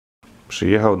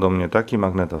Przyjechał do mnie taki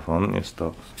magnetofon, jest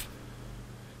to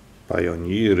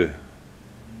Pioneer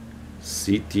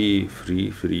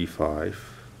CT335,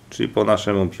 czyli po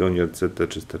naszemu Pioneer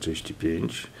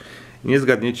CT335. Nie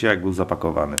zgadniecie, jak był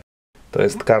zapakowany. To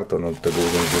jest karton od tego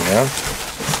urządzenia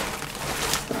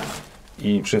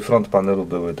i przy front panelu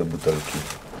były te butelki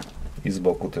i z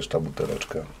boku też ta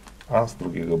buteleczka, a z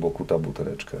drugiego boku ta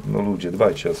buteleczka. No ludzie,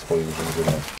 dbajcie o swoje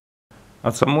urządzenia.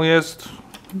 A co mu jest?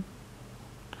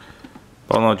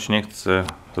 Ponoć nie chce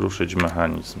ruszyć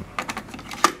mechanizm.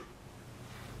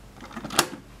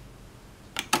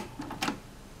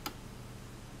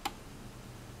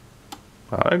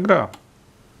 Ale gra.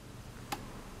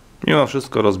 Mimo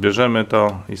wszystko rozbierzemy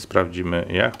to i sprawdzimy,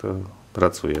 jak to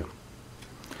pracuje.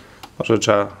 Może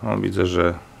trzeba, no widzę,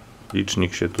 że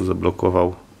licznik się tu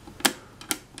zablokował.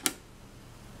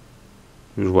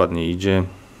 Już ładnie idzie.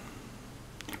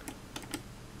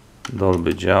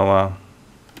 Dolby działa.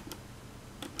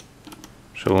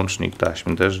 Przełącznik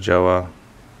taśm też działa.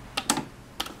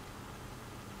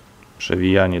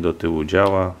 Przewijanie do tyłu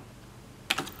działa.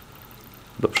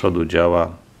 Do przodu działa.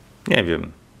 Nie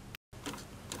wiem.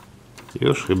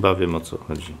 Już chyba wiem, o co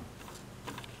chodzi.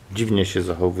 Dziwnie się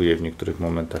zachowuje w niektórych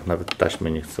momentach. Nawet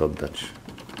taśmy nie chce oddać.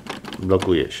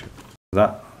 Blokuje się.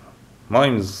 Za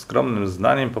moim skromnym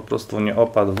zdaniem po prostu nie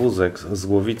opadł wózek z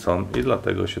głowicą i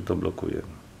dlatego się to blokuje.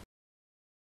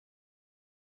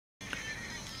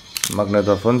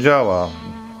 Magnetofon działa.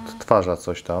 Odtwarza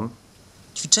coś tam.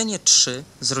 Ćwiczenie 3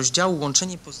 z rozdziału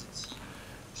łączenie pozycji.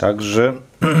 Także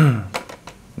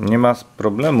nie ma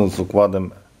problemu z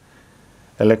układem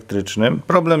elektrycznym.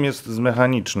 Problem jest z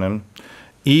mechanicznym.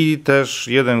 I też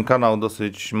jeden kanał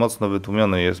dosyć mocno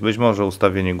wytłumiony jest. Być może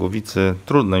ustawienie głowicy.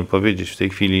 Trudno mi powiedzieć w tej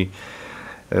chwili.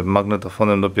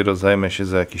 Magnetofonem dopiero zajmę się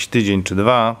za jakiś tydzień czy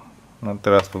dwa. No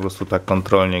teraz po prostu tak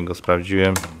kontrolnie go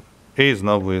sprawdziłem. I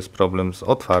znowu jest problem z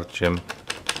otwarciem.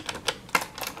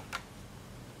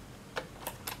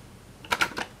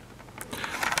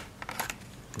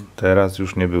 Teraz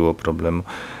już nie było problemu.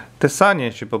 Te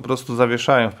sanie się po prostu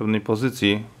zawieszają w pewnej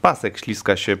pozycji. Pasek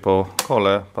śliska się po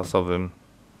kole pasowym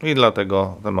i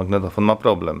dlatego ten magnetofon ma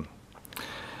problem.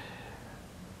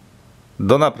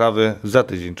 Do naprawy za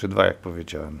tydzień czy dwa, jak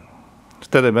powiedziałem.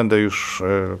 Wtedy będę już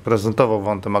prezentował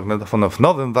Wam ten magnetofon w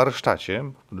nowym warsztacie,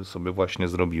 który sobie właśnie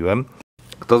zrobiłem.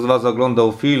 Kto z Was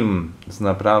oglądał film z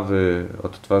naprawy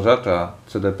odtwarzacza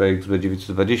CDPX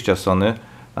 920 Sony,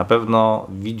 na pewno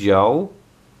widział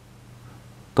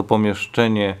to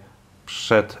pomieszczenie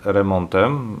przed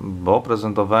remontem, bo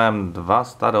prezentowałem dwa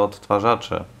stare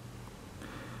odtwarzacze.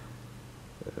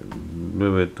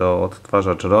 Były to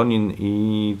odtwarzacz Ronin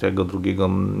i tego drugiego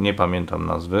nie pamiętam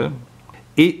nazwy.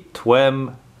 I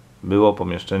tłem było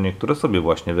pomieszczenie, które sobie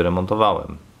właśnie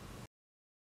wyremontowałem.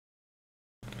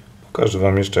 Pokażę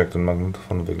Wam jeszcze, jak ten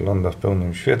magnetofon wygląda w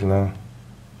pełnym świetle,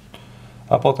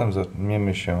 a potem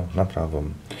zajmiemy się naprawą.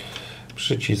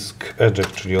 Przycisk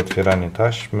eject, czyli otwieranie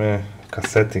taśmy,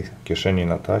 kasety, kieszenie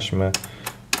na taśmę,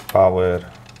 power,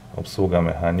 obsługa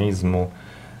mechanizmu,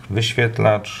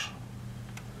 wyświetlacz,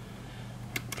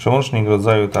 przełącznik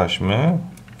rodzaju taśmy,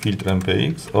 filtr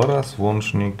MPX oraz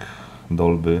włącznik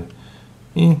Dolby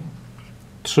i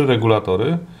 3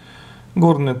 regulatory.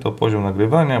 Górny to poziom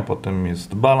nagrywania, potem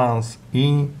jest balans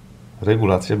i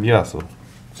regulacja biasu.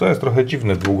 Co jest trochę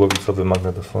dziwne w dwugłowicowym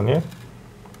magnetofonie.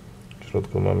 W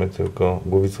środku mamy tylko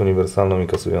głowicę uniwersalną i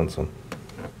kasującą.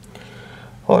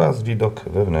 Oraz widok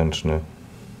wewnętrzny.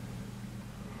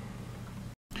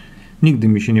 Nigdy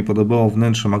mi się nie podobało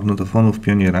wnętrze magnetofonów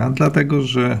Pioniera, dlatego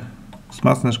że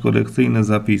wzmacniacz korekcyjny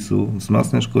zapisu,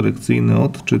 wzmacniacz korekcyjny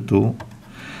odczytu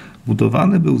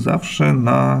budowany był zawsze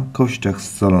na kościach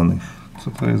scalonych.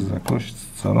 Co to jest za kość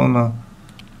scalona?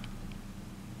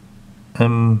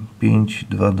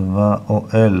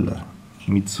 M522OL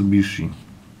Mitsubishi.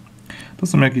 To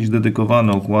są jakieś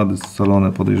dedykowane układy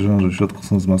scalone. Podejrzewam, że w środku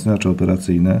są wzmacniacze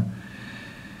operacyjne.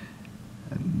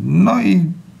 No i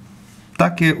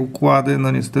takie układy,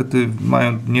 no niestety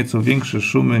mają nieco większe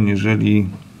szumy niżeli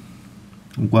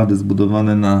układy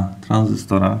zbudowane na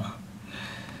tranzystorach.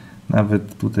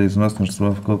 Nawet tutaj wzmacniacz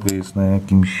słuchawkowy jest na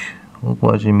jakimś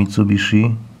układzie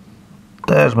Mitsubishi.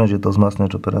 Też będzie to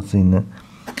wzmacniacz operacyjny.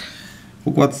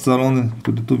 Układ scalony,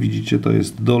 który tu widzicie, to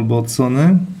jest Dolby od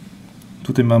Sony.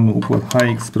 Tutaj mamy układ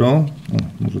HX Pro. O,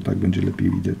 może tak będzie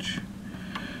lepiej widać.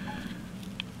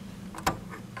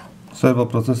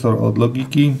 Serwoprocesor od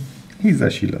Logiki i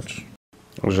zasilacz.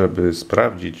 Żeby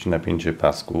sprawdzić napięcie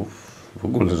pasków, w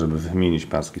ogóle żeby wymienić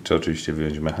paski, trzeba oczywiście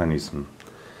wyjąć mechanizm.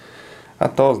 A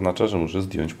to oznacza, że muszę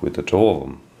zdjąć płytę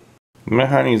czołową.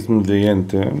 Mechanizm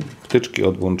wyjęty, wtyczki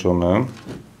odłączone.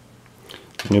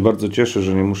 Mnie bardzo cieszy,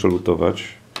 że nie muszę lutować.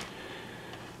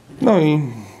 No i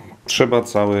trzeba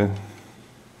cały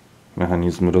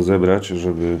mechanizm rozebrać,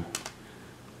 żeby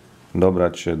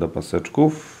dobrać się do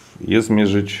paseczków, je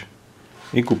zmierzyć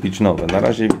i kupić nowe. Na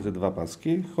razie widzę 2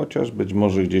 paski, chociaż być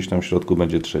może gdzieś tam w środku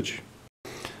będzie trzeci.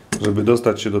 Żeby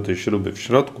dostać się do tej śruby w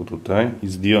środku tutaj i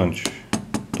zdjąć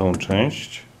tą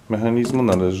część mechanizmu,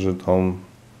 należy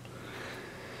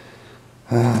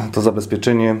to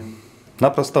zabezpieczenie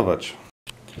naprostować.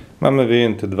 Mamy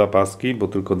wyjęte 2 paski, bo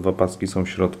tylko 2 paski są w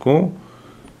środku.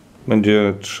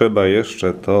 Będzie trzeba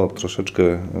jeszcze to troszeczkę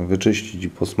wyczyścić i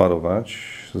posmarować.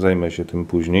 Zajmę się tym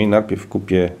później. Najpierw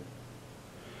kupię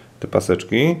te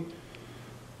paseczki.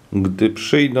 Gdy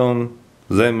przyjdą,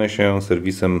 zajmę się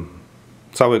serwisem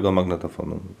całego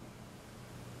magnetofonu.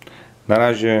 Na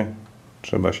razie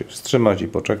trzeba się wstrzymać i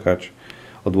poczekać,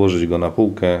 odłożyć go na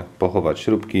półkę, pochować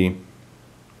śrubki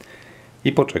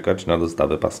i poczekać na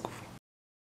dostawę pasków.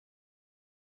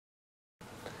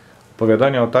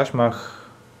 Opowiadanie o taśmach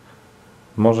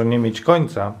może nie mieć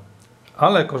końca,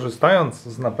 ale korzystając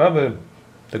z naprawy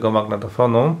tego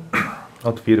magnetofonu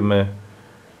od firmy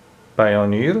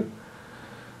Pioneer,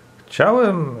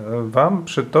 chciałem Wam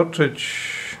przytoczyć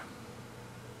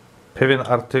pewien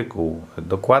artykuł,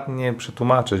 dokładnie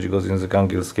przetłumaczyć go z języka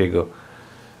angielskiego,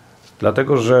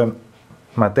 dlatego że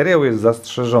materiał jest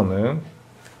zastrzeżony.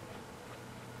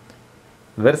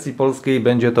 W wersji polskiej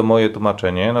będzie to moje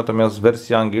tłumaczenie, natomiast w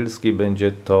wersji angielskiej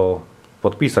będzie to w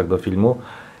podpisach do filmu,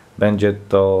 będzie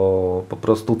to po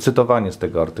prostu cytowanie z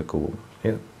tego artykułu.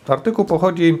 Artykuł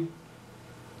pochodzi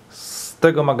z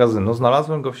tego magazynu,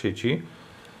 znalazłem go w sieci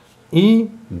i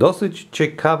dosyć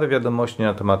ciekawe wiadomości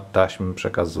na temat taśm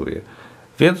przekazuje.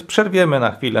 Więc przerwiemy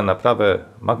na chwilę naprawę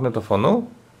magnetofonu,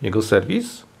 jego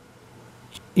serwis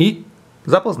i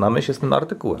zapoznamy się z tym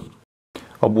artykułem.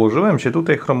 Obłożyłem się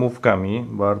tutaj chromówkami,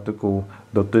 bo artykuł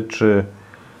dotyczy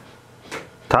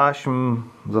taśm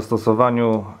w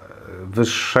zastosowaniu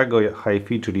wyższego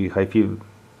hi-fi, czyli hi-fi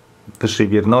wyższej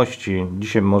wierności.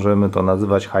 Dzisiaj możemy to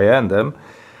nazywać high-endem,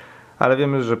 ale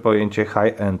wiemy, że pojęcie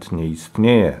high-end nie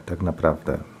istnieje tak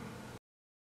naprawdę.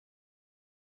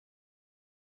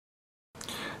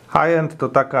 High-end to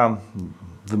taka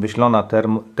wymyślona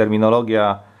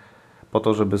terminologia po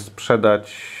to, żeby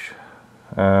sprzedać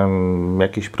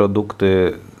jakieś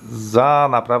produkty za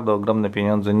naprawdę ogromne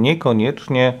pieniądze,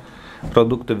 niekoniecznie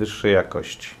produkty wyższej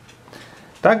jakości.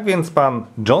 Tak więc pan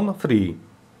John Free,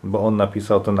 bo on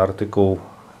napisał ten artykuł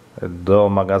do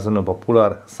magazynu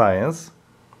Popular Sience,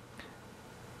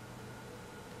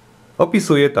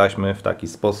 opisuje taśmy w taki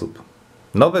sposób.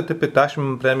 Nowe typy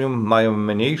taśm premium mają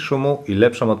mniej szumu i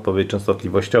lepszą odpowiedź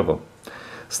częstotliwościową.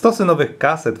 Stosy nowych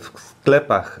kaset w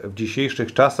sklepach w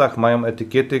dzisiejszych czasach mają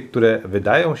etykiety, które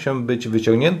wydają się być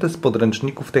wyciągnięte z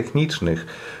podręczników technicznych.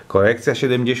 Korekcja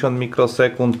 70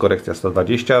 mikrosekund, korekcja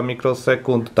 120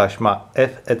 mikrosekund, taśma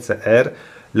FECR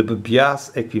lub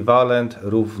bias ekwiwalent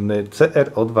równy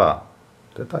CRO2.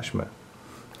 Te taśmy.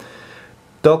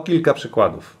 To kilka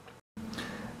przykładów.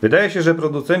 Wydaje się, że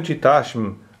producenci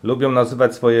taśm lubią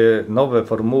nazywać swoje nowe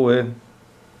formuły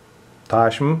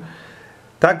taśm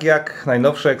tak jak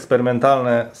najnowsze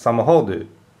eksperymentalne samochody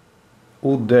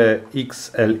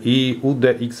UDXLI,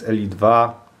 UDXLI2,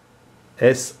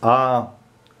 SA,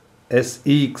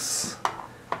 SX,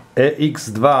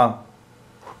 EX2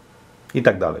 i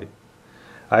tak dalej.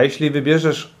 A jeśli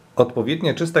wybierzesz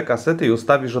odpowiednie czyste kasety i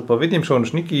ustawisz odpowiednie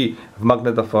przełączniki w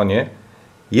magnetofonie,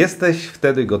 jesteś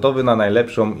wtedy gotowy na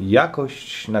najlepszą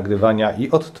jakość nagrywania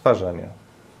i odtwarzania.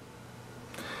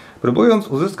 Próbując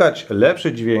uzyskać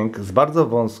lepszy dźwięk z bardzo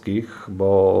wąskich,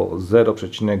 bo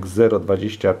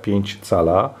 0,025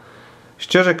 cala,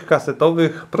 ścieżek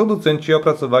kasetowych, producenci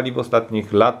opracowali w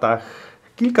ostatnich latach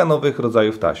kilka nowych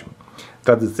rodzajów taśm.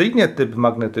 Tradycyjnie typ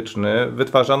magnetyczny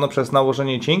wytwarzano przez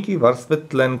nałożenie cienkiej warstwy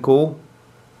tlenku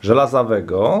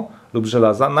żelazowego lub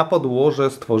żelaza na podłoże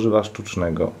z tworzywa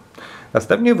sztucznego.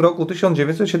 Następnie w roku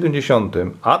 1970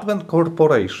 Advent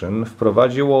Corporation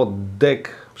wprowadziło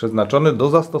dek przeznaczony do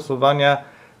zastosowania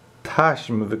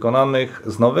taśm wykonanych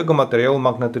z nowego materiału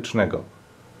magnetycznego,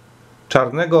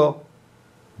 czarnego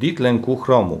ditlenku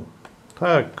chromu.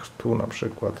 Tak, tu na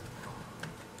przykład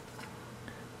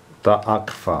ta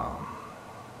Aqua.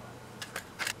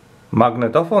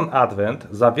 Magnetofon Advent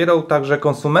zawierał także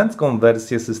konsumencką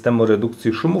wersję systemu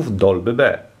redukcji szumów Dolby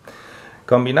B.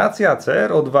 Kombinacja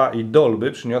CRO2 i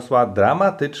Dolby przyniosła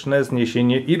dramatyczne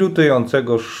zniesienie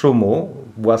irytującego szumu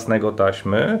własnego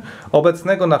taśmy,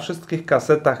 obecnego na wszystkich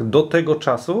kasetach do tego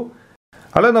czasu,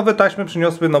 Ale nowe taśmy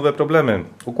przyniosły nowe problemy.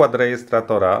 Układ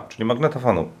rejestratora, czyli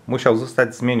magnetofonu, musiał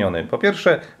zostać zmieniony. Po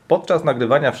pierwsze, podczas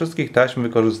nagrywania wszystkich taśm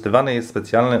wykorzystywany jest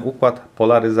specjalny układ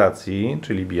polaryzacji,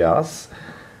 czyli bias,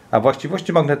 a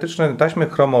właściwości magnetyczne taśmy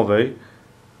chromowej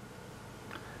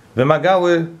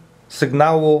wymagały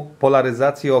sygnału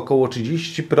polaryzacji o około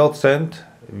 30%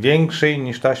 większej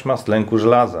niż taśma z tlenku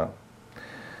żelaza.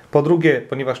 Po drugie,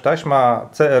 ponieważ taśma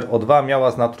CrO2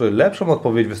 miała z natury lepszą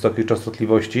odpowiedź wysokiej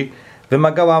częstotliwości,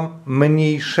 wymagała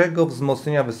mniejszego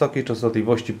wzmocnienia wysokiej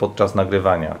częstotliwości podczas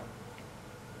nagrywania.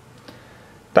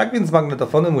 Tak więc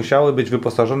magnetofony musiały być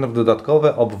wyposażone w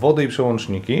dodatkowe obwody i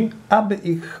przełączniki, aby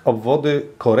ich obwody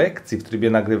korekcji w trybie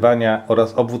nagrywania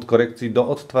oraz obwód korekcji do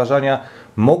odtwarzania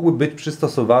mogły być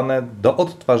przystosowane do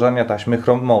odtwarzania taśmy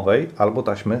chromowej albo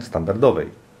taśmy standardowej.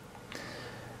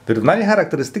 Wyrównanie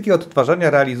charakterystyki odtwarzania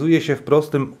realizuje się w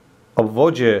prostym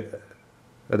obwodzie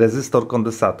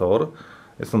rezystor-kondensator.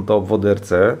 Są to obwody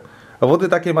RC. Obwody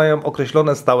takie mają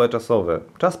określone stałe czasowe.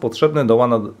 Czas potrzebny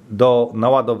do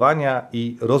naładowania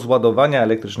i rozładowania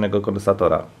elektrycznego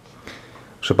kondensatora.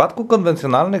 W przypadku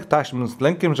konwencjonalnych taśm z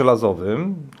tlenkiem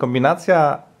żelazowym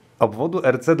kombinacja obwodu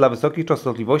RC dla wysokiej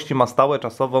częstotliwości ma stałe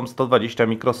czasową 120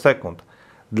 mikrosekund.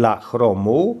 Dla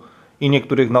chromu i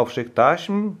niektórych nowszych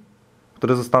taśm,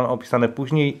 które zostaną opisane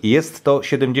później, jest to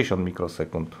 70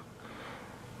 mikrosekund.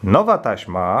 Nowa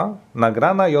taśma,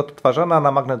 nagrana i odtwarzana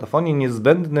na magnetofonie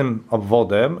niezbędnym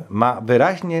obwodem, ma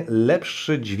wyraźnie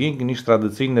lepszy dźwięk niż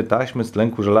tradycyjne taśmy z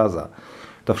tlenku żelaza.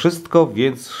 To wszystko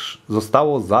więc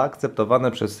zostało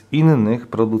zaakceptowane przez innych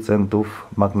producentów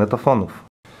magnetofonów.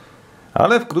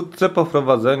 Ale wkrótce po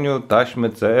wprowadzeniu taśmy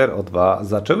CrO2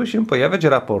 zaczęły się pojawiać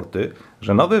raporty,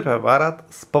 że nowy preparat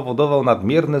spowodował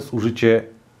nadmierne zużycie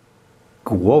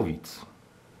głowic.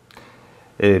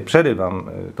 Przerywam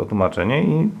to tłumaczenie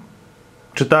i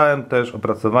czytałem też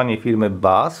opracowanie firmy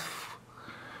BASF,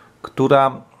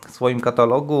 która w swoim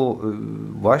katalogu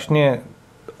właśnie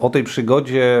o tej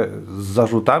przygodzie z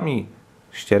zarzutami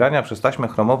ścierania przez taśmę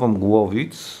chromową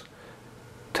głowic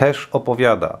też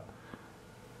opowiada.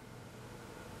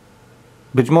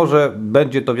 Być może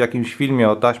będzie to w jakimś filmie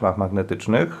o taśmach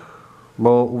magnetycznych,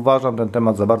 bo uważam ten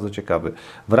temat za bardzo ciekawy.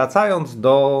 Wracając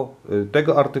do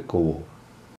tego artykułu.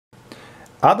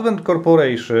 Advent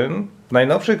Corporation w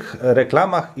najnowszych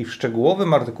reklamach i w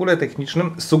szczegółowym artykule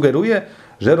technicznym sugeruje,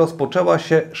 że rozpoczęła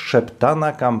się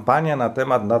szeptana kampania na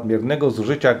temat nadmiernego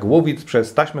zużycia głowic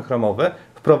przez taśmy chromowe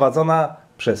wprowadzona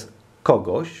przez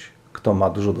kogoś, kto ma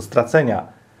dużo do stracenia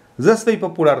ze swej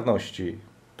popularności.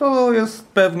 To jest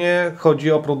pewnie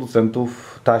chodzi o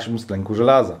producentów taśm z tlenku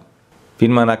żelaza.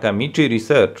 Firma Napięcie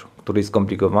Research, której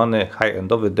skomplikowany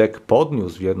high-endowy deck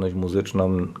podniósł wierność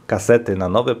muzyczną kasety na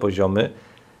nowe poziomy,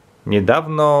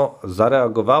 niedawno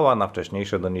zareagowała na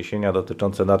wcześniejsze doniesienia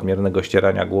dotyczące nadmiernego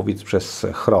ścierania głowic przez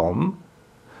chrom.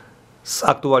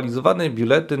 Zaktualizowany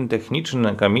biuletyn techniczny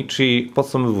Napięcie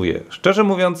podsumowuje: szczerze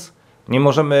mówiąc, nie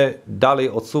możemy dalej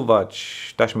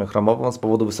odsuwać taśmę chromową z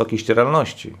powodu wysokiej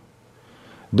ścieralności.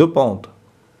 DuPont,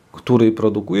 który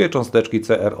produkuje cząsteczki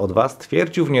CrO2,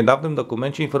 stwierdził w niedawnym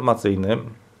dokumencie informacyjnym: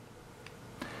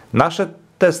 nasze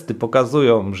testy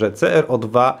pokazują, że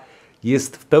CrO2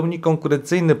 jest w pełni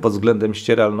konkurencyjny pod względem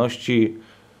ścieralności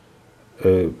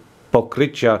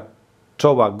pokrycia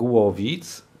czoła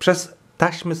głowic przez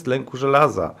taśmy z tlenku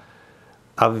żelaza,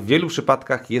 a w wielu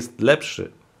przypadkach jest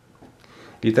lepszy.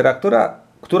 Literatura,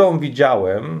 którą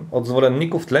widziałem od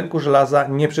zwolenników tlenku żelaza,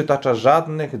 nie przytacza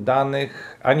żadnych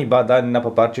danych ani badań na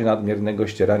poparcie nadmiernego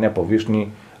ścierania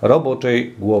powierzchni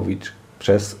roboczej głowic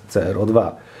przez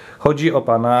CrO2. Chodzi o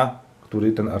pana,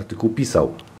 który ten artykuł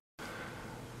pisał.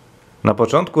 Na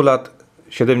początku lat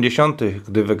 70.,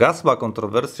 gdy wygasła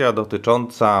kontrowersja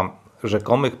dotycząca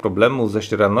rzekomych problemów ze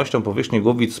ścieralnością powierzchni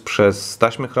głowic przez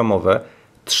taśmy chromowe,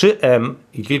 3M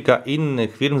i kilka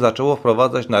innych firm zaczęło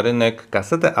wprowadzać na rynek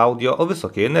kasetę audio o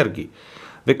wysokiej energii,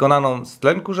 wykonaną z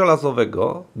tlenku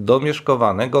żelazowego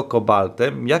domieszkowanego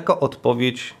kobaltem jako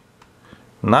odpowiedź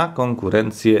na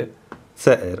konkurencję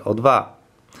CrO2.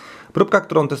 Próbka,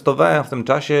 którą testowałem w tym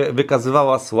czasie,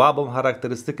 wykazywała słabą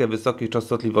charakterystykę wysokiej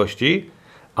częstotliwości,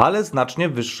 ale znacznie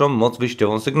wyższą moc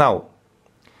wyjściową sygnału.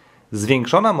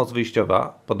 Zwiększona moc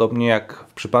wyjściowa, podobnie jak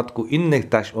w przypadku innych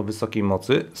taśm o wysokiej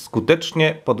mocy,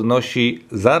 skutecznie podnosi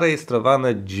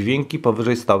zarejestrowane dźwięki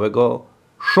powyżej stałego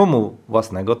szumu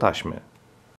własnego taśmy.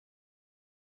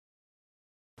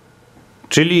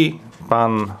 Czyli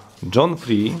pan John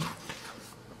Free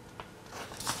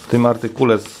w tym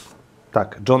artykule,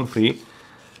 John Free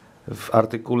w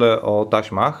artykule o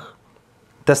taśmach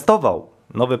testował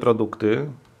nowe produkty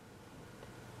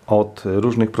od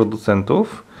różnych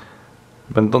producentów,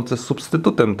 będące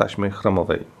substytutem taśmy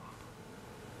chromowej.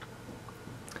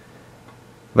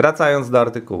 Wracając do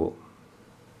artykułu.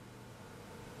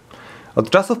 Od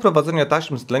czasu wprowadzenia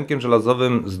taśm z tlenkiem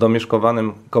żelazowym z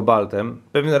domieszkowanym kobaltem,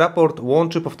 pewien raport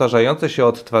łączy powtarzające się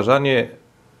odtwarzanie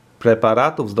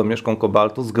preparatów z domieszką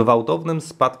kobaltu z gwałtownym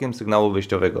spadkiem sygnału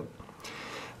wyjściowego.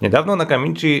 Niedawno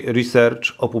Napięcie Research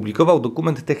opublikował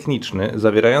dokument techniczny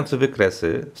zawierający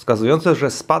wykresy wskazujące,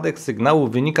 że spadek sygnału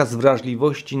wynika z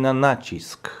wrażliwości na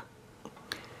nacisk.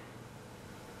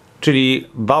 Czyli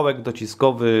wałek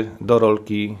dociskowy do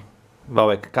rolki,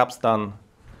 wałek capstan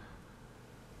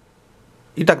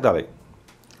i tak dalej.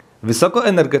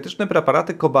 Wysokoenergetyczne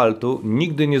preparaty kobaltu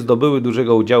nigdy nie zdobyły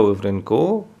dużego udziału w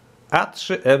rynku, a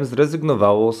 3M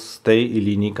zrezygnowało z tej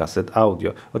linii kaset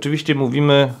audio. Oczywiście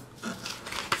mówimy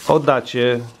o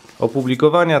dacie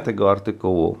opublikowania tego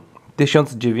artykułu.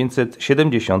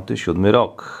 1977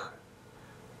 rok.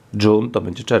 June to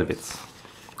będzie czerwiec.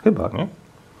 Chyba, nie?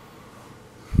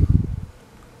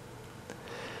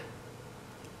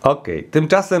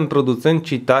 Tymczasem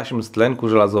producenci taśm z tlenku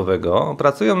żelazowego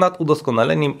pracują nad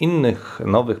udoskonaleniem innych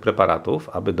nowych preparatów,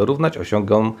 aby dorównać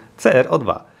osiągom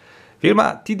CrO2.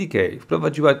 Firma TDK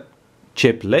wprowadziła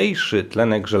cieplejszy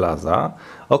tlenek żelaza,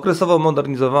 okresowo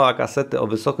modernizowała kasety o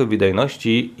wysokiej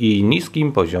wydajności i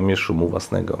niskim poziomie szumu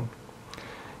własnego.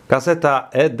 Kaseta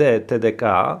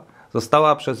ED-TDK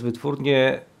została przez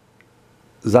wytwórnię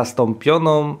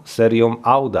zastąpioną serią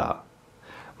Auda.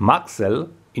 Maxell,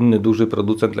 inny duży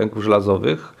producent tlenków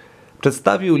żelazowych,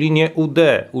 przedstawił linię UD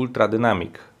Ultra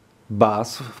Dynamic.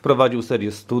 Bass wprowadził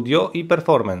serię Studio i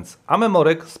Performance, a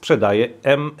Memorek sprzedaje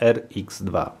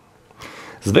MRX2.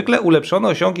 Zwykle ulepszone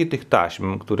osiągi tych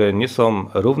taśm, które nie są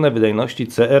równe wydajności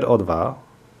CrO2,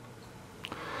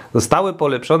 zostały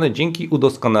polepszone dzięki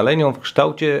udoskonaleniom w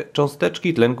kształcie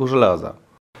cząsteczki tlenku żelaza.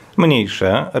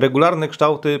 Mniejsze, regularne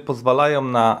kształty pozwalają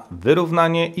na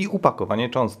wyrównanie i upakowanie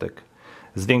cząstek.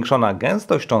 Zwiększona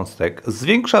gęstość cząstek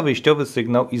zwiększa wyjściowy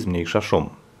sygnał i zmniejsza szum.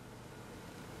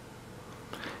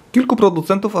 Kilku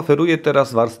producentów oferuje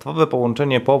teraz warstwowe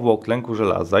połączenie powłok tlenku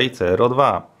żelaza i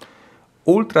CrO2.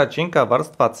 Ultra cienka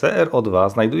warstwa CrO2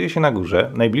 znajduje się na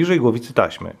górze, najbliżej głowicy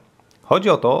taśmy. Chodzi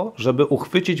o to, żeby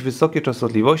uchwycić wysokie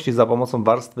częstotliwości za pomocą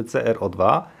warstwy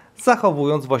CrO2,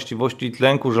 zachowując właściwości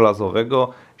tlenku żelazowego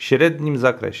w średnim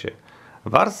zakresie.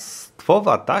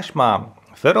 Warstwowa taśma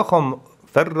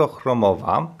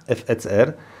ferrochromowa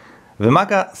FECR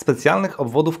wymaga specjalnych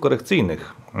obwodów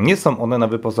korekcyjnych. Nie są one na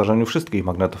wyposażeniu wszystkich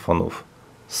magnetofonów.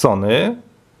 Sony,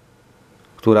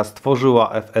 która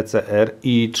stworzyła FECR,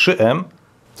 i 3M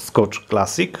Scotch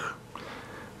Classic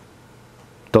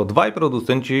to dwaj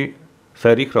producenci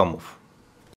ferrichromów.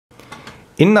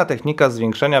 Inna technika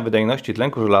zwiększenia wydajności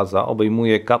tlenku żelaza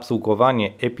obejmuje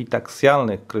kapsułkowanie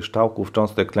epitaksjalnych kryształków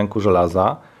cząstek tlenku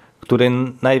żelaza, które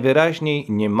najwyraźniej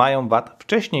nie mają wad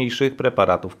wcześniejszych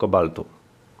preparatów kobaltu.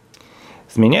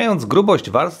 Zmieniając grubość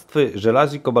warstwy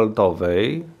żelazji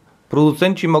kobaltowej,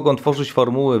 producenci mogą tworzyć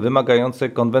formuły wymagające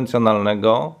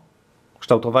konwencjonalnego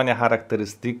kształtowania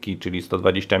charakterystyki, czyli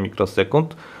 120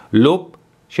 mikrosekund lub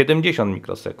 70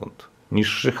 mikrosekund.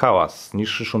 Niższy hałas,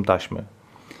 niższy szum taśmy.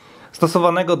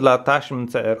 Stosowanego dla taśm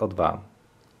CrO2.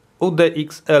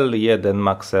 UDXL1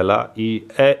 Maxella i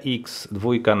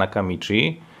EX2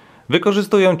 Napięcie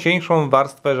wykorzystują cieńszą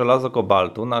warstwę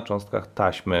żelazo-kobaltu na cząstkach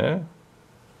taśmy,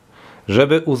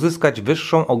 żeby uzyskać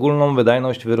wyższą ogólną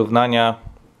wydajność wyrównania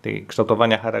tej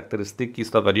kształtowania charakterystyki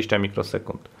 120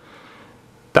 mikrosekund.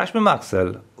 Taśmy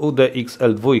Maxell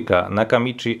UDXL2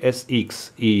 Napięcie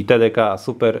SX i TDK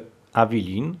Super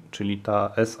Avilin, czyli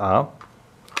ta SA,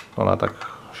 ona tak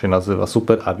się nazywa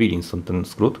Super Avilin, stąd ten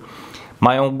skrót,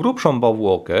 mają grubszą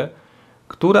powłokę,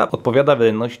 która odpowiada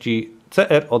wydajności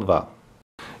CrO2.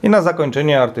 I na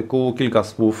zakończenie artykułu kilka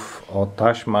słów o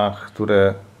taśmach,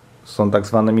 które są tak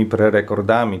zwanymi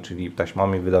prerekordami, czyli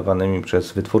taśmami wydawanymi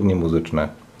przez wytwórnie muzyczne.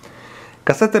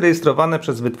 Kasety rejestrowane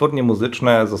przez wytwórnie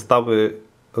muzyczne zostały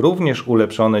również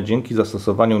ulepszone dzięki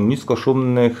zastosowaniu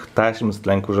niskoszumnych taśm z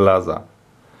tlenku żelaza.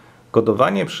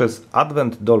 Kodowanie przez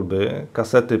Advent Dolby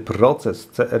kasety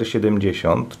Proces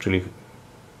CR70, czyli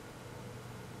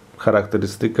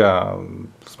charakterystyka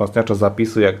wzmacniacza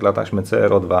zapisu jak dla taśmy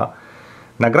CrO2,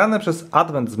 nagrane przez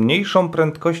Advent z mniejszą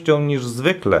prędkością niż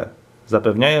zwykle,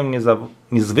 zapewniają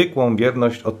niezwykłą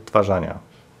wierność odtwarzania.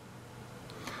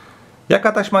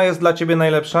 Jaka taśma jest dla Ciebie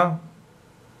najlepsza?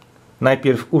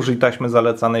 Najpierw użyj taśmy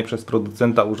zalecanej przez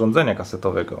producenta urządzenia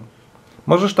kasetowego.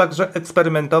 Możesz także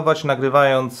eksperymentować,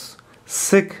 nagrywając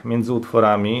syk między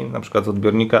utworami, np. z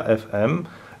odbiornika FM,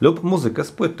 lub muzykę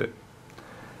z płyty.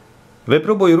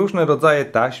 Wypróbuj różne rodzaje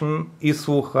taśm i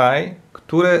słuchaj,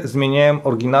 które zmieniają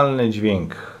oryginalny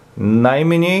dźwięk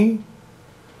najmniej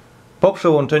po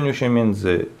przełączeniu się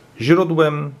między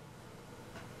źródłem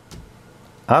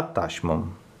a taśmą.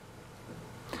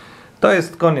 To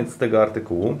jest koniec tego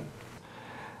artykułu.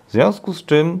 W związku z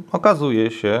czym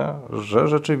okazuje się, że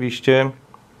rzeczywiście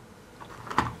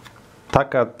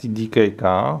taka TDK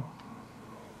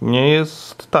nie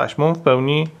jest taśmą w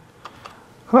pełni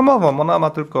chromową. Ona ma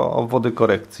tylko obwody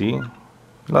korekcji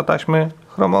dla taśmy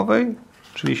chromowej,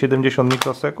 czyli 70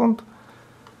 mikrosekund.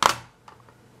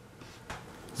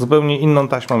 Zupełnie inną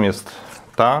taśmą jest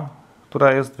ta,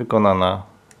 która jest wykonana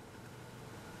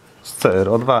z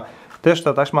CRO2. Też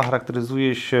ta taśma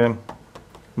charakteryzuje się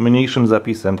mniejszym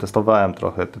zapisem. Testowałem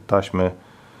trochę te taśmy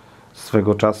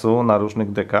swego czasu na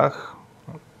różnych dekach,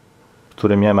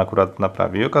 które miałem akurat w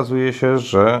naprawie. I okazuje się,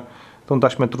 że tą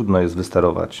taśmę trudno jest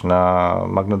wysterować na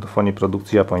magnetofonie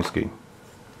produkcji japońskiej.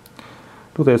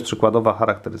 Tutaj jest przykładowa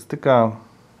charakterystyka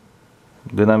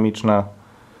dynamiczna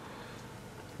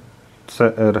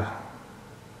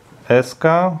CRSK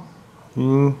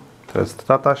i to jest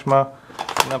ta taśma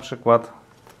i na przykład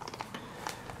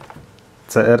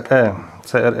CRE.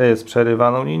 CRE jest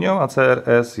przerywaną linią, a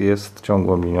CRS jest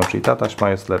ciągłą linią, czyli ta taśma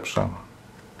jest lepsza.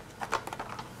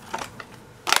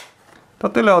 To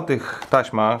tyle o tych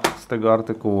taśmach z tego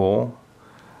artykułu.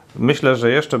 Myślę,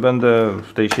 że jeszcze będę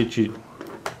w tej sieci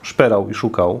szperał i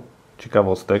szukał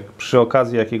ciekawostek. Przy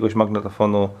okazji jakiegoś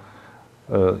magnetofonu,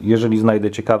 jeżeli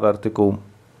znajdę ciekawy artykuł,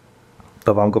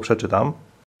 to Wam go przeczytam.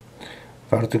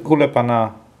 W artykule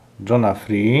pana Johna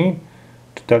Free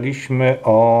czytaliśmy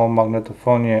o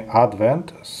magnetofonie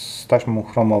Advent z taśmą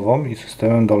chromową i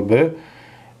systemem Dolby.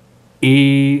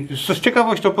 I z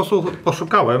ciekawością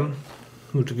poszukałem,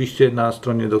 oczywiście na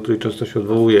stronie, do której często się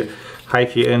odwołuję,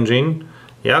 HiFi Engine,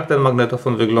 jak ten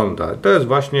magnetofon wygląda. To jest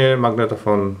właśnie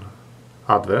magnetofon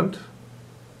Advent,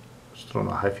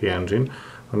 strona HiFi Engine,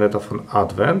 magnetofon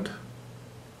Advent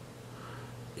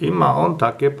i ma on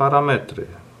takie parametry.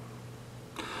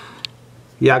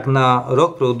 Jak na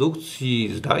rok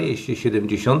produkcji, zdaje się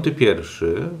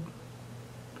 71,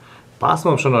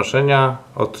 pasmo przenoszenia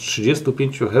od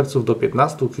 35 Hz do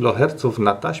 15 kHz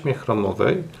na taśmie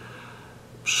chromowej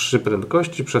przy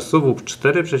prędkości przesuwu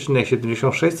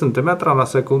 4,76 cm na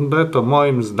sekundę to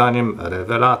moim zdaniem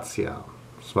rewelacja.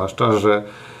 Zwłaszcza, że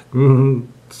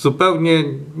zupełnie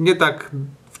nie tak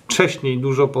wcześniej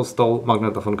dużo powstał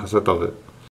magnetofon kasetowy.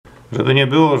 Żeby nie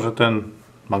było, że ten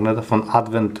magnetofon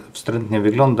Advent wstrętnie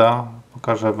wygląda,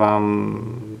 pokażę Wam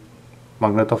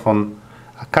magnetofon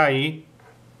Akai,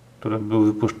 który był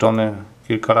wypuszczony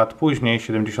kilka lat później, w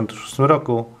 1976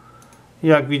 roku. I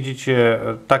jak widzicie,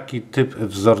 taki typ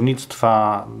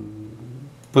wzornictwa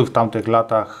był w tamtych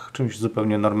latach czymś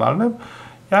zupełnie normalnym,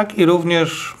 jak i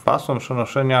również pasmo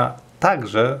przenoszenia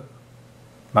także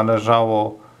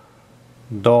należało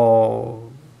do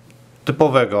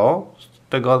typowego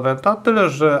tego Adventa, tyle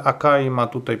że Akai ma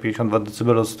tutaj 52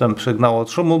 dB system sygnału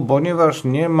od szumu, ponieważ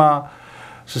nie ma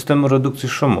systemu redukcji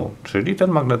szumu, czyli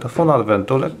ten magnetofon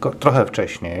Adventu trochę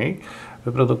wcześniej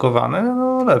wyprodukowany,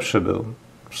 no lepszy był.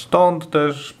 Stąd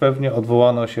też pewnie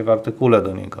odwołano się w artykule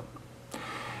do niego.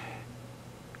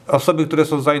 Osoby, które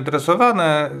są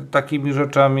zainteresowane takimi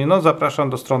rzeczami, no zapraszam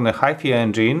do strony HiFi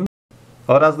Engine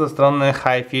oraz do strony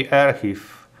HiFi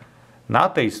Archive. Na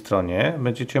tej stronie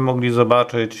będziecie mogli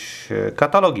zobaczyć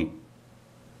katalogi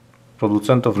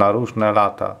producentów na różne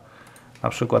lata. Na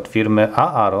przykład firmy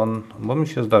Aaron, bo mi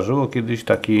się zdarzyło kiedyś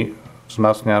taki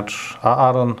wzmacniacz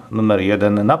Aaron numer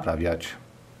 1 naprawiać.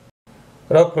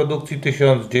 Rok produkcji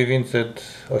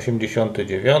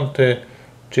 1989,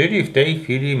 czyli w tej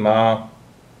chwili ma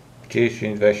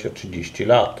 10, 20, 30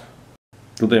 lat.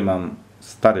 Tutaj mam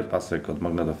stary pasek od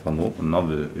magnetofonu,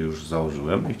 nowy już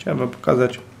założyłem i chciałem Wam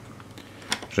pokazać,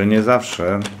 że nie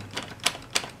zawsze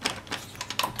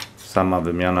sama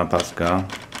wymiana paska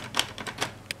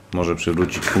może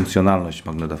przywrócić funkcjonalność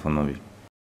magnetofonowi.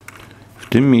 W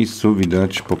tym miejscu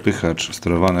widać popychacz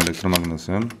sterowany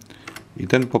elektromagnesem i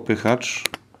ten popychacz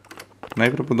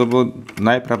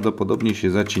najprawdopodobniej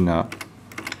się zacina.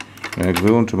 Jak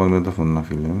wyłączę magnetofon na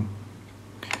chwilę,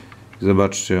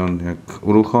 zobaczcie, on jak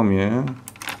uruchomię,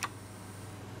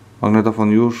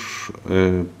 magnetofon już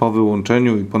po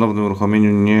wyłączeniu i ponownym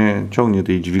uruchomieniu nie ciągnie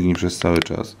tej dźwigni przez cały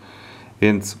czas,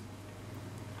 więc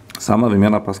sama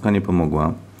wymiana paska nie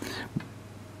pomogła.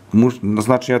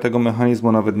 Znaczy ja tego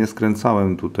mechanizmu nawet nie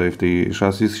skręcałem tutaj w tej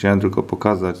chassis, chciałem tylko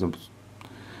pokazać,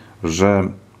 że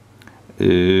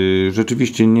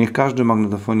rzeczywiście nie w każdym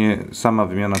magnetofonie sama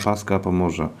wymiana paska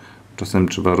pomoże. Czasem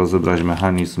trzeba rozebrać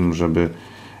mechanizm, żeby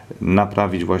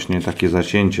naprawić właśnie takie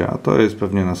zacięcia, a to jest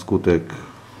pewnie na skutek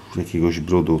jakiegoś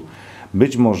brudu.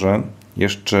 Być może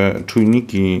jeszcze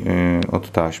czujniki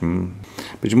od taśm,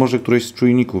 być może któryś z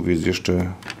czujników jest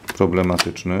jeszcze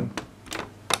problematyczny.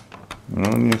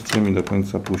 No, nie chce mi do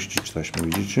końca puścić taśmy,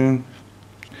 widzicie?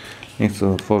 Nie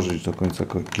chcę otworzyć do końca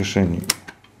kieszeni.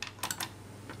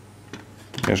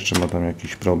 Jeszcze ma tam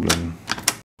jakiś problem.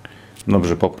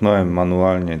 Dobrze, popchnąłem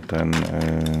manualnie ten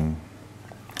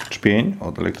czpień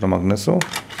od elektromagnesu.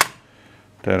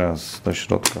 Teraz do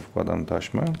środka wkładam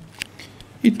taśmę.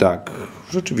 I tak,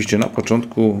 rzeczywiście na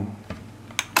początku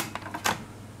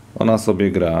ona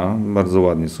sobie gra, bardzo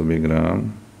ładnie sobie gra.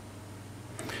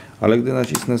 Ale gdy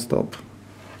nacisnę stop,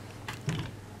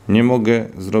 nie mogę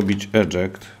zrobić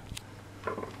eject,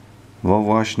 bo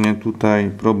właśnie tutaj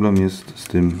problem jest z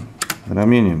tym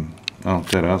ramieniem. O,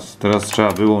 teraz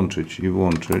trzeba wyłączyć i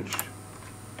włączyć,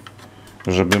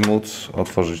 żeby móc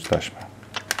otworzyć taśmę.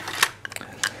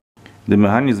 Gdy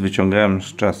mechanizm wyciągałem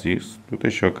z chassis,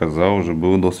 tutaj się okazało, że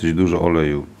było dosyć dużo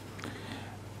oleju.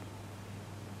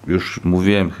 Już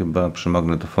mówiłem chyba przy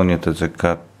magnetofonie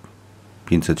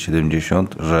CT335,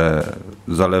 że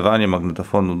zalewanie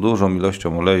magnetofonu dużą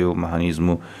ilością oleju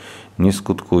mechanizmu nie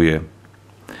skutkuje.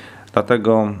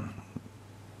 Dlatego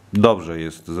dobrze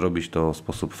jest zrobić to w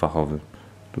sposób fachowy.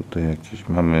 Tutaj jakieś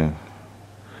mamy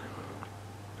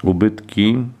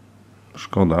ubytki.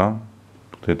 Szkoda.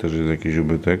 Tutaj też jest jakiś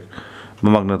ubytek.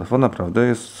 Bo magnetofon naprawdę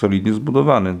jest solidnie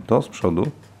zbudowany. To z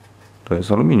przodu to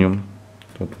jest aluminium.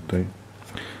 To tutaj.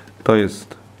 To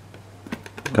jest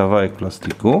kawałek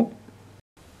plastiku.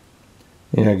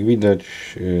 Jak widać,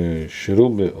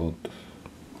 śruby od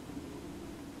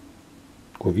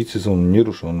głowicy są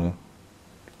nieruszone,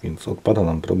 więc odpada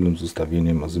nam problem z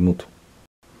ustawieniem azymutu.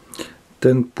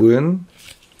 Ten płyn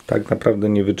tak naprawdę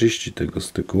nie wyczyści tego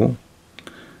styku.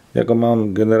 Ja go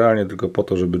mam generalnie tylko po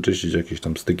to, żeby czyścić jakieś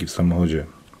tam styki w samochodzie.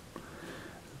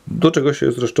 Do czego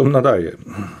się zresztą nadaje.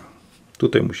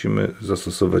 Tutaj musimy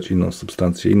zastosować inną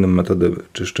substancję, inną metodę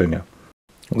czyszczenia.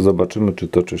 Zobaczymy, czy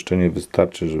to czyszczenie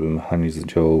wystarczy, żeby mechanizm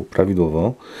działał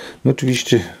prawidłowo. No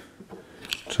oczywiście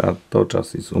trzeba to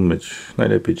chassis umyć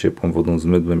najlepiej ciepłą wodą z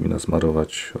mydłem i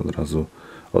nasmarować od razu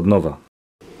od nowa.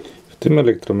 W tym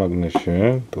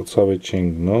elektromagnesie to całe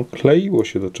cięgno kleiło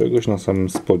się do czegoś na samym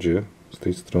spodzie z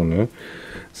tej strony.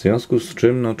 W związku z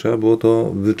czym no, trzeba było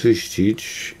to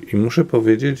wyczyścić i muszę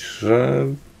powiedzieć, że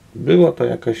była to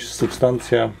jakaś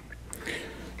substancja,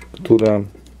 która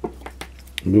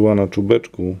była na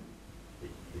czubeczku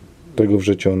tego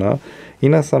wrzeciona i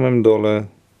na samym dole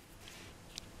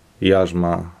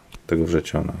jarzma tego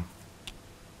wrzeciona.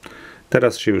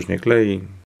 Teraz się już nie klei.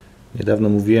 Niedawno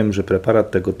mówiłem, że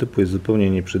preparat tego typu jest zupełnie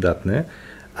nieprzydatny,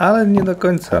 ale nie do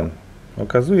końca.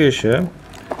 Okazuje się,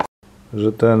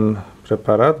 że ten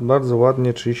preparat bardzo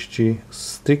ładnie czyści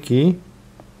styki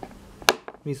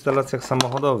w instalacjach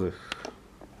samochodowych.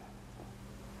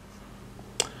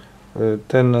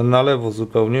 Ten na lewo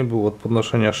zupełnie był od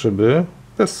podnoszenia szyby.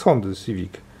 To jest z Hondy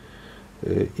Civic.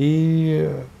 I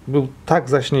był tak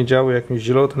zaśniedziały jakimś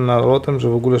zielonym nalotem, że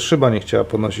w ogóle szyba nie chciała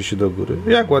podnosić się do góry.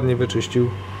 Jak ładnie wyczyścił.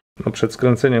 No przed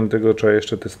skręceniem tego trzeba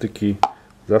jeszcze te styki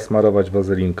zasmarować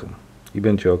wazelinką i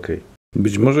będzie ok.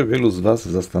 Być może wielu z Was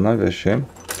zastanawia się,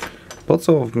 po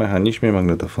co w mechanizmie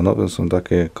magnetofonowym są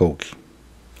takie kołki.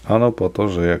 Ano po to,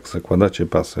 że jak zakładacie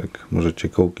pasek, możecie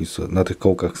na tych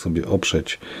kołkach sobie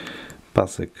oprzeć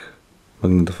pasek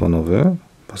magnetofonowy,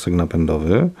 pasek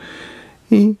napędowy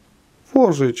i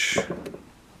włożyć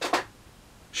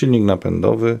silnik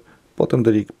napędowy, potem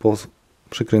po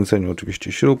przykręceniu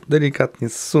oczywiście śrub, delikatnie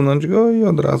zsunąć go i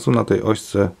od razu na tej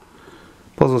ośce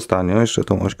pozostanie. Jeszcze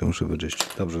tą ośkę muszę wyczyścić.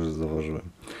 Dobrze, że zauważyłem.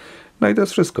 No i to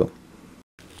jest wszystko.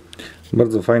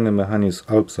 Bardzo fajny mechanizm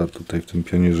Alpsa tutaj w tym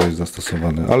pionierze jest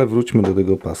zastosowany. Ale wróćmy do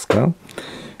tego paska.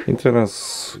 I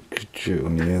teraz, gdzie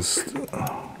on jest?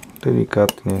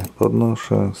 Delikatnie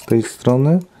podnoszę z tej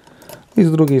strony i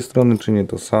z drugiej strony czynię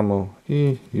to samo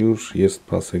i już jest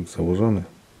pasek założony.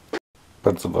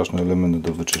 Bardzo ważny element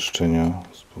do wyczyszczenia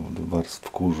z powodu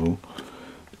warstw kurzu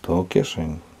to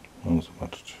kieszeń. No,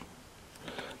 zobaczcie.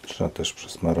 Trzeba też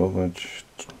przesmarować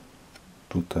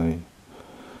tutaj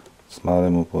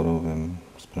smarem oporowym,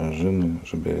 sprężyny,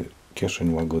 żeby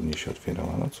kieszeń łagodnie się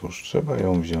otwierała. No cóż, trzeba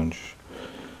ją wziąć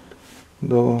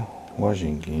do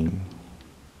łazienki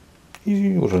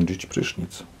i urządzić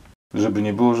prysznic. Żeby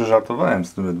nie było, że żartowałem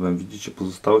z tym mydłem, widzicie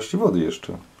pozostałości wody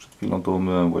jeszcze. Przed chwilą to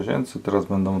umyłem w łazience, teraz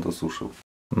będę to suszył.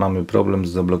 Mamy problem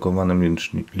z zablokowanym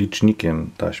licznikiem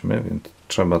taśmy, więc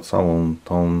trzeba całą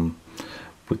tą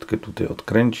płytkę tutaj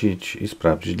odkręcić i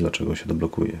sprawdzić, dlaczego się to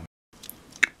blokuje.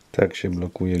 Tak się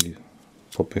blokuje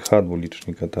popychadło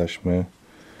licznika taśmy.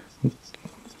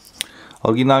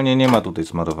 Oryginalnie nie ma tutaj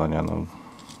smarowania. No.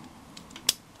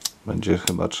 Będzie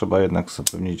chyba trzeba jednak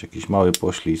zapewnić jakiś mały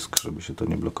poślizg, żeby się to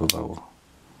nie blokowało.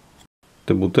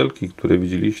 Te butelki, które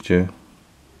widzieliście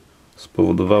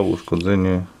spowodowało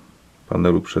uszkodzenie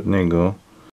panelu przedniego.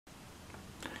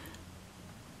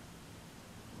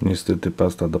 Niestety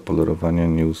pasta do polerowania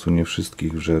nie usunie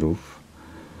wszystkich wżerów,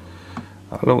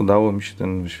 ale udało mi się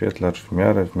ten wyświetlacz w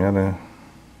miarę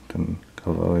ten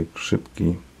kawałek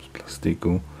szybki z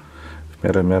plastiku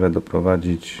w miarę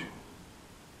doprowadzić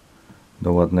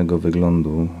do ładnego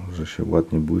wyglądu, że się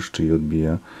ładnie błyszczy i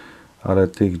odbija, ale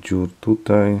tych dziur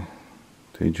tutaj,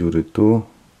 tej dziury tu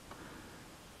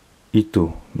i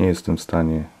tu nie jestem w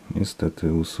stanie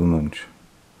niestety usunąć.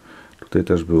 Tutaj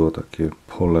też było takie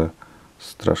pole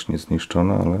strasznie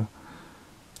zniszczone, ale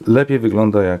lepiej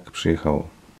wygląda jak przyjechało.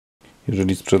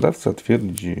 Jeżeli sprzedawca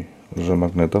twierdzi, że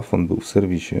magnetofon był w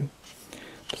serwisie,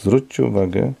 to zwróćcie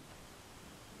uwagę,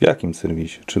 w jakim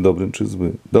serwisie, czy dobrym, czy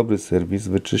zły. Dobry serwis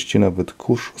wyczyści nawet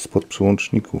kurz spod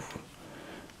przełączników.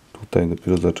 Tutaj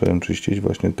dopiero zacząłem czyścić,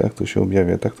 właśnie tak to się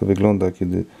objawia, tak to wygląda,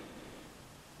 kiedy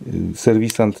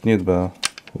serwisant nie dba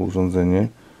o urządzenie,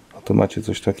 a to macie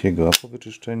coś takiego, a po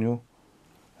wyczyszczeniu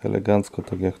elegancko,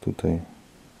 tak jak tutaj.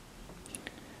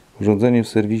 Urządzenie w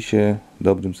serwisie,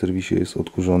 dobrym serwisie jest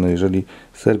odkurzone. Jeżeli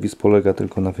serwis polega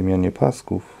tylko na wymianie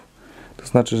pasków, to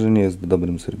znaczy, że nie jest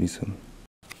dobrym serwisem.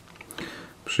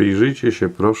 Przyjrzyjcie się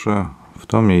proszę w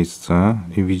to miejsce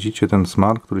i widzicie ten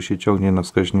smar, który się ciągnie na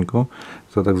wskaźniku.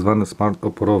 To tak zwany smar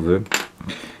oporowy.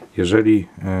 Jeżeli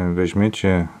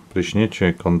weźmiecie,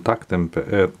 pryśniecie kontaktem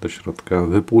PR do środka,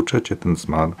 wypłuczecie ten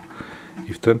smar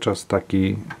i w ten czas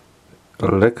taki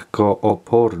lekko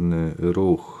oporny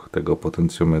ruch tego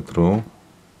potencjometru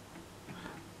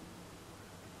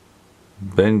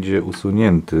będzie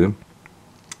usunięty.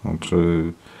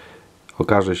 Znaczy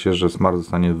okaże się, że smar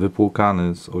zostanie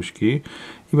wypłukany z ośki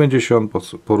i będzie się on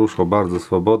poruszał bardzo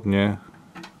swobodnie,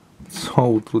 co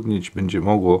utrudnić będzie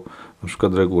mogło na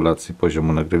przykład regulacji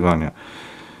poziomu nagrywania.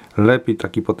 Lepiej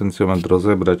taki potencjometr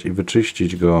rozebrać i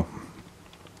wyczyścić go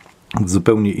w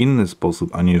zupełnie inny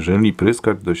sposób, aniżeli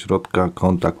pryskać do środka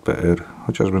kontakt PR,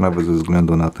 chociażby nawet ze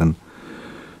względu na ten,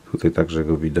 tutaj także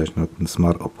go widać, na ten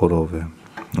smar oporowy.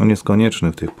 On jest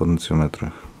konieczny w tych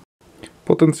potencjometrach.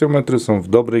 Potencjometry są w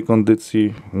dobrej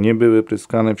kondycji, nie były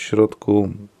pryskane w środku,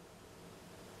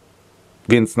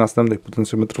 więc następnych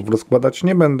potencjometrów rozkładać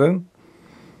nie będę.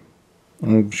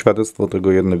 Świadectwo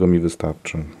tego jednego mi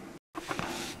wystarczy.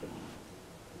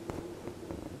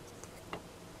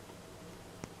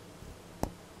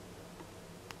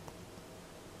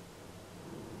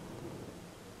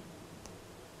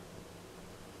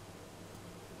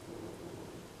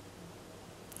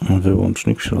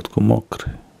 Wyłącznik w środku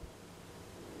mokry.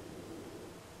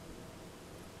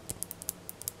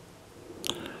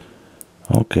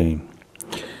 Ok.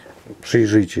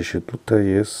 Przyjrzyjcie się, tutaj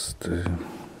jest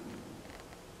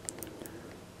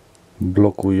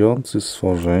blokujący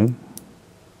stworzeń,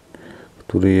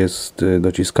 który jest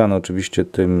dociskany oczywiście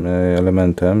tym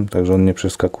elementem, także on nie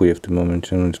przeskakuje w tym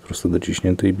momencie, on jest po prostu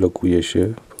dociśnięty i blokuje się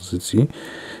w pozycji.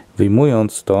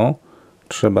 Wyjmując to,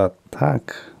 trzeba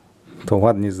tak to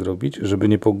ładnie zrobić, żeby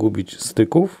nie pogubić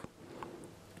styków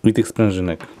i tych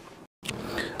sprężynek.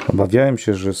 Obawiałem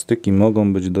się, że styki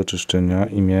mogą być do czyszczenia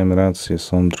i miałem rację,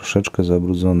 są troszeczkę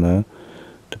zabrudzone,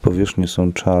 te powierzchnie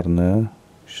są czarne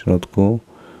w środku,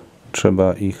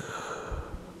 trzeba ich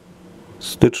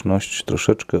styczność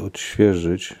troszeczkę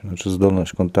odświeżyć, znaczy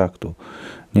zdolność kontaktu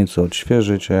nieco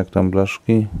odświeżyć, a jak tam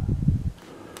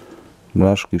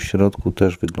blaszki w środku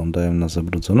też wyglądają na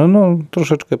zabrudzone. No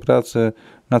troszeczkę pracy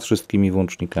nad wszystkimi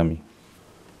włącznikami.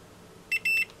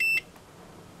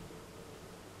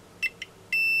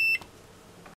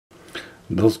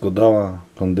 Doskonała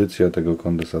kondycja tego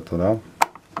kondensatora.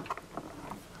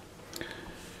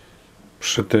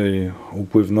 Przy tej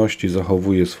upływności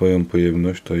zachowuje swoją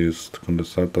pojemność. To jest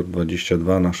kondensator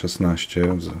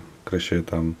 22×16 w zakresie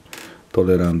tam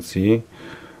tolerancji.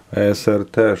 ESR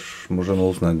też możemy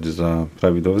uznać za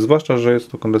prawidłowy, zwłaszcza, że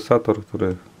jest to kondensator,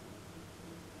 który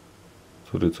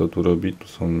co tu robi? Tu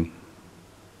są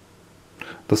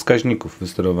do wskaźników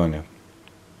wysterowania.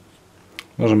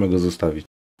 Możemy go zostawić.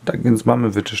 Tak więc mamy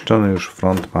wyczyszczony już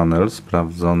front panel,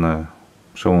 sprawdzone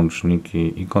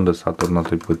przełączniki i kondensator na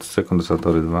tej płytce,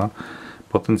 kondensatory 2.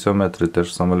 Potencjometry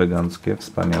też są eleganckie,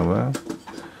 wspaniałe.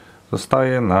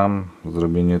 Zostaje nam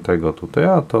zrobienie tego tutaj,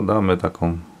 a to damy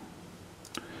taką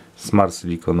smar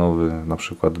silikonowy, na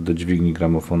przykład do dźwigni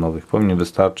gramofonowych. Powinien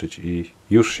wystarczyć i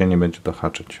już się nie będzie to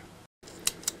haczyć.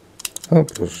 O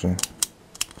proszę,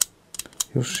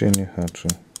 już się nie haczy.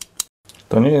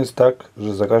 To nie jest tak,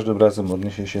 że za każdym razem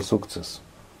odniesie się sukces.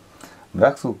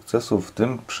 Brak sukcesu w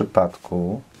tym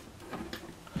przypadku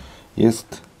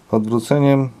jest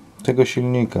odwróceniem tego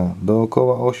silnika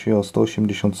dookoła osi o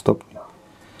 180 stopni.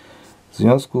 W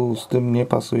związku z tym nie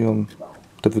pasują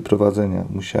te wyprowadzenia.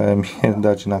 Musiałem je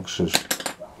dać na krzyż.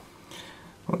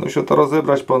 Będę musiał to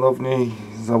rozebrać ponownie i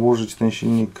założyć ten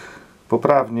silnik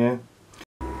poprawnie.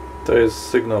 To jest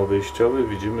sygnał wyjściowy.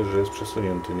 Widzimy, że jest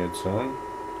przesunięty nieco.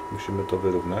 Musimy to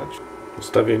wyrównać.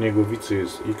 Ustawienie głowicy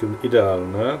jest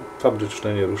idealne.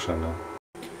 Fabryczne nie ruszane.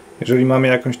 Jeżeli mamy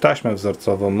jakąś taśmę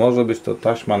wzorcową, może być to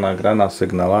taśma nagrana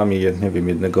sygnałami, nie wiem,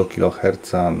 1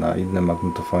 kHz na innym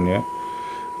magnetofonie.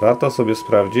 Warto sobie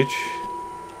sprawdzić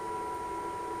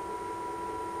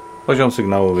poziom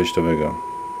sygnału wyjściowego.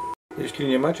 Jeśli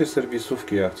nie macie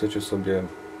serwisówki, a chcecie sobie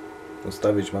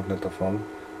ustawić magnetofon,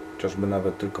 chociażby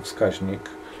nawet tylko wskaźnik,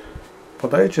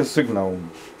 podajecie sygnał,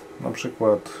 na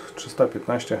przykład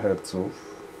 315 Hz,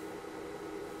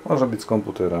 może być z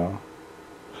komputera.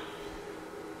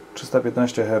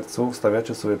 315 Hz,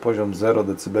 wstawiacie sobie poziom 0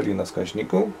 dB na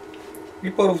wskaźniku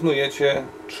i porównujecie,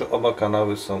 czy oba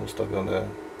kanały są ustawione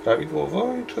prawidłowo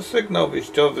i czy sygnał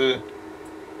wyjściowy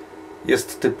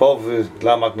jest typowy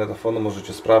dla magnetofonu.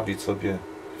 Możecie sprawdzić sobie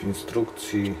w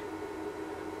instrukcji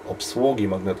obsługi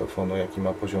magnetofonu, jaki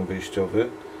ma poziom wyjściowy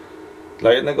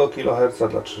dla 1 kHz,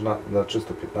 dla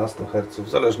 315 Hz, w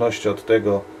zależności od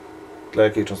tego, dla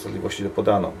jakiej częstotliwości to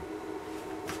podano.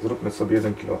 Zróbmy sobie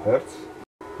 1 kHz.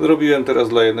 Zrobiłem teraz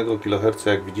dla 1 kHz.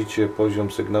 Jak widzicie,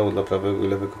 poziom sygnału dla prawego i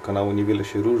lewego kanału niewiele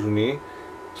się różni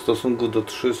w stosunku do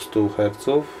 300 Hz,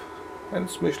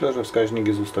 więc myślę, że wskaźnik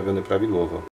jest ustawiony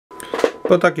prawidłowo.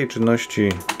 Po takiej czynności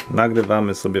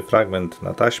nagrywamy sobie fragment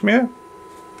na taśmie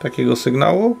takiego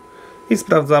sygnału i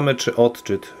sprawdzamy, czy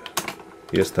odczyt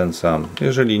jest ten sam.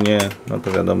 Jeżeli nie, no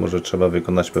to wiadomo, że trzeba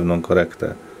wykonać pewną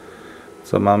korektę.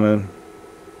 Co mamy?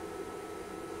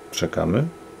 Czekamy.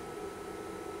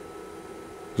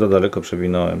 Za daleko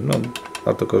przewinąłem. No,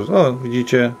 warto korzystać. O,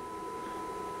 widzicie?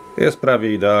 Jest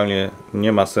prawie idealnie.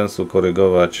 Nie ma sensu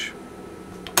korygować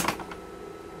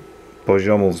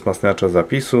poziomu wzmacniacza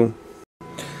zapisu.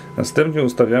 Następnie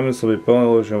ustawiamy sobie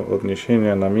poziom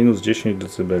odniesienia na -10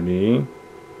 dB.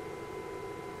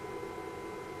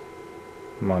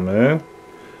 Mamy.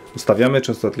 Ustawiamy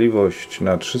częstotliwość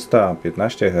na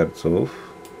 315 Hz.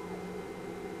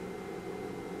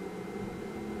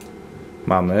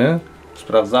 Mamy.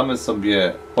 Sprawdzamy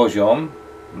sobie poziom.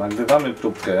 Nagrywamy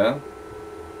próbkę.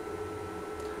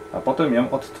 A potem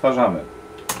ją odtwarzamy.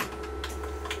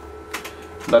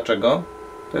 Dlaczego?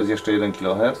 To jest jeszcze 1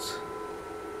 kHz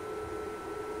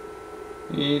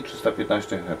i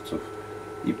 315 Hz.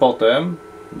 I potem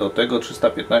do tego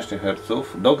 315 Hz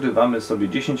dogrywamy sobie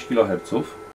 10 kHz.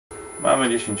 Mamy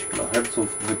 10 kHz,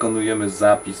 wykonujemy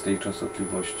zapis tej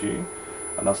częstotliwości,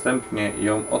 a następnie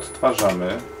ją odtwarzamy,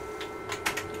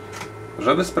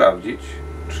 żeby sprawdzić,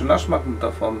 czy nasz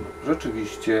magnetofon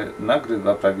rzeczywiście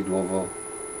nagrywa prawidłowo.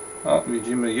 O,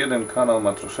 widzimy, jeden kanał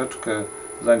ma troszeczkę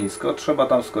za nisko, trzeba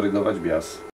tam skorygować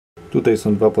bias. Tutaj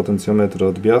są dwa potencjometry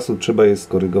od biasu, trzeba je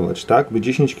skorygować tak, by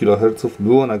 10 kHz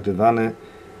było nagrywane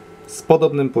z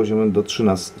podobnym poziomem do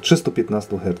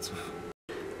 315 Hz.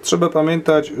 Trzeba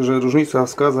pamiętać, że różnica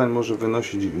wskazań może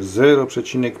wynosić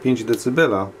 0,5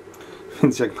 dB,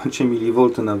 więc jak macie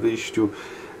milivolty na wyjściu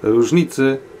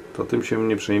różnicy, to tym się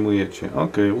nie przejmujecie.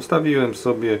 Ok, ustawiłem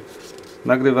sobie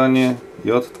nagrywanie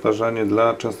i odtwarzanie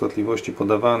dla częstotliwości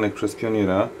podawanych przez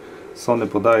pioniera. Sony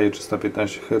podaje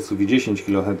 315 Hz i 10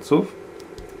 kHz.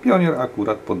 Pionier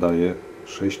akurat podaje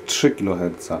 6,3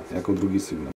 kHz jako drugi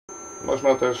sygnał.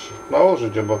 Można też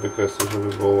nałożyć oba wykresy, żeby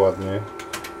było ładnie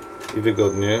i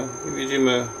wygodnie. I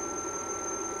widzimy,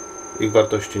 ich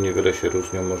wartości niewiele się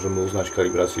różnią. Możemy uznać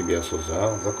kalibrację biasu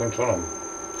za zakończoną.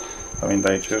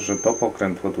 Pamiętajcie, że to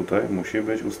pokrętło tutaj musi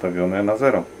być ustawione na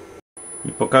 0.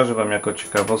 I pokażę Wam jako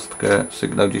ciekawostkę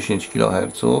sygnał 10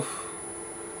 kHz,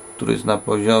 który jest na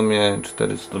poziomie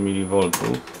 400 mV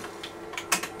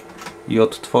i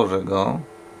odtworzę go.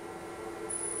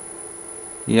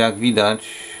 Jak widać,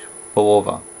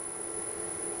 połowa.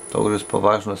 To już jest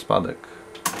poważny spadek.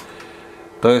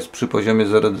 To jest przy poziomie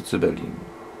 0 dB.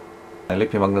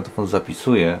 Najlepiej magnetofon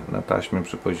zapisuje na taśmie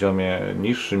przy poziomie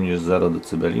niższym niż 0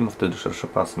 dB, ma wtedy szersze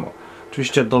pasmo.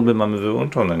 Oczywiście dolby mamy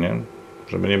wyłączone, nie?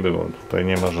 Żeby nie było. Tutaj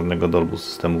nie ma żadnego dolbu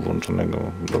systemu włączonego.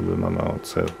 Dolby mamy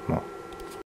OC. No.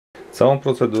 Całą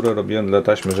procedurę robiłem dla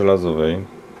taśmy żelazowej.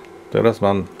 Teraz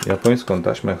mam japońską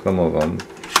taśmę chromową,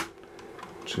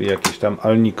 czyli jakieś tam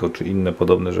alniko, czy inne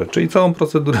podobne rzeczy. I całą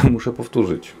procedurę muszę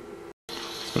powtórzyć.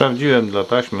 Sprawdziłem dla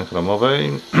taśmy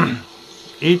chromowej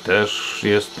i też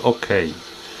jest ok.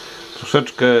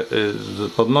 Troszeczkę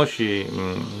podnosi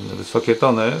wysokie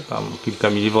tony, tam kilka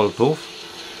milivoltów,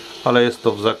 ale jest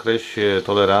to w zakresie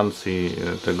tolerancji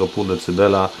tego pół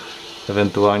decybela.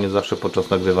 Ewentualnie zawsze podczas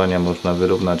nagrywania można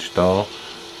wyrównać to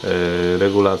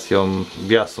regulacją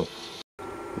biasu.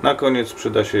 Na koniec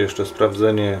przyda się jeszcze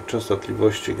sprawdzenie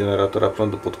częstotliwości generatora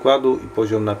prądu podkładu i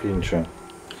poziom napięcia.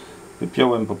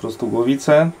 Wypiąłem po prostu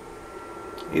głowicę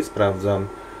i sprawdzam.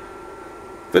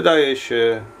 Wydaje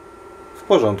się w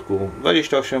porządku.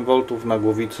 28 V na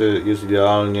głowicy jest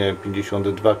idealnie,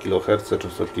 52 kHz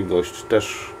częstotliwość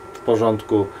też w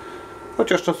porządku,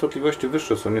 chociaż częstotliwości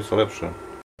wyższe są nieco lepsze.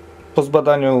 Po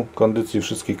zbadaniu kondycji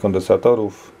wszystkich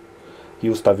kondensatorów i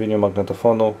ustawieniu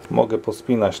magnetofonu mogę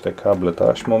pospinać te kable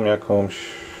taśmą jakąś,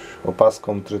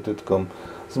 opaską, trytytką,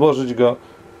 złożyć go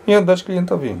i oddać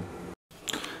klientowi.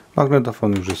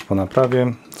 Magnetofon już jest po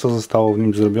naprawie. Co zostało w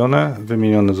nim zrobione?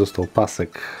 Wymieniony został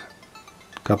pasek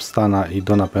kapstana i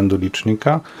do napędu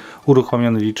licznika.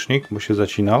 Uruchomiony licznik, bo się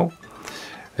zacinał.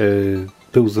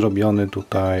 Był zrobiony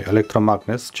tutaj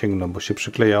elektromagnes, cięgno, bo się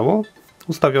przyklejało.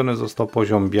 Ustawiony został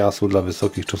poziom biasu dla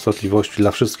wysokich częstotliwości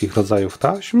dla wszystkich rodzajów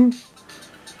taśm.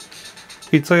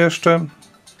 I co jeszcze?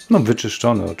 No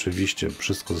wyczyszczone oczywiście,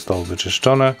 wszystko zostało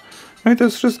wyczyszczone. No i to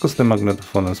jest wszystko z tym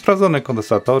magnetofonem. Sprawdzone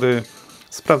kondensatory,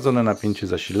 sprawdzone napięcie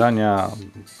zasilania,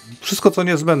 wszystko co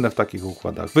niezbędne w takich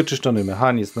układach. Wyczyszczony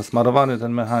mechanizm, nasmarowany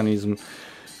ten mechanizm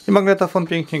i magnetofon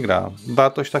pięknie gra.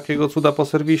 Wartość takiego cuda po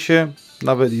serwisie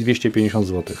nawet 250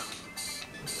 zł.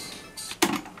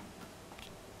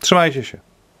 Trzymajcie się.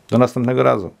 Do następnego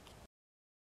razu.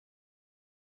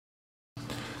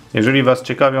 Jeżeli Was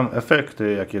ciekawią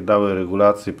efekty, jakie dały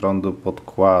regulacje prądu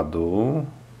podkładu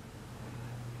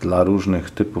dla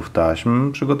różnych typów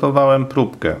taśm, przygotowałem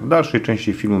próbkę. W dalszej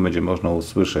części filmu będzie można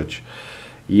usłyszeć,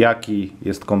 jaki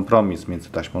jest kompromis między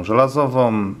taśmą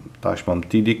żelazową, taśmą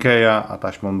TDK a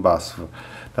taśmą BASF.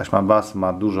 Taśma BASF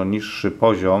ma dużo niższy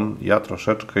poziom. Ja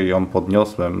troszeczkę ją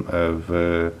podniosłem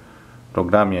w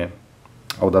programie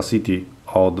Audacity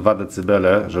o 2 dB,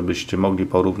 żebyście mogli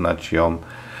porównać ją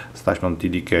z taśmą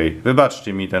TDK.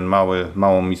 Wybaczcie mi tę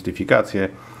małą mistyfikację,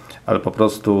 ale po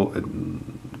prostu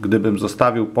gdybym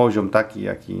zostawił poziom taki,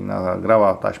 jaki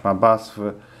nagrała taśma BASF,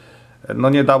 no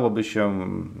nie dałoby się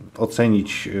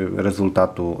ocenić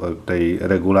rezultatu tej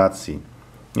regulacji.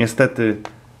 Niestety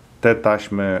te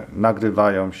taśmy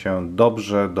nagrywają się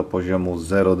dobrze do poziomu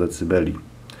 0 dB.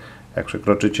 Jak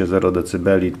przekroczycie 0 dB,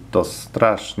 to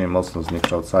strasznie mocno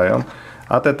zniekształcają,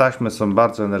 a te taśmy są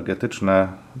bardzo energetyczne.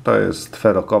 To jest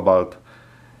ferokobalt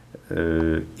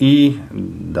i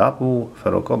double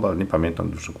ferokobalt, nie pamiętam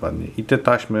już dokładnie. I te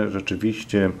taśmy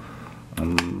rzeczywiście,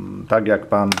 tak jak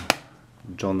pan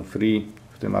John Free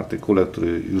w tym artykule,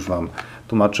 który już Wam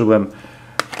tłumaczyłem,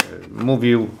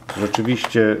 mówił,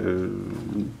 rzeczywiście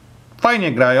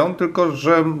fajnie grają, tylko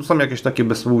że są jakieś takie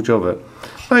bezpłciowe.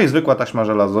 No i zwykła taśma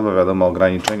żelazowa, wiadomo,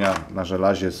 ograniczenia na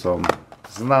żelazie są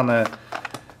znane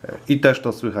i też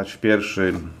to słychać w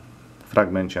pierwszym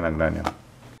fragmencie nagrania.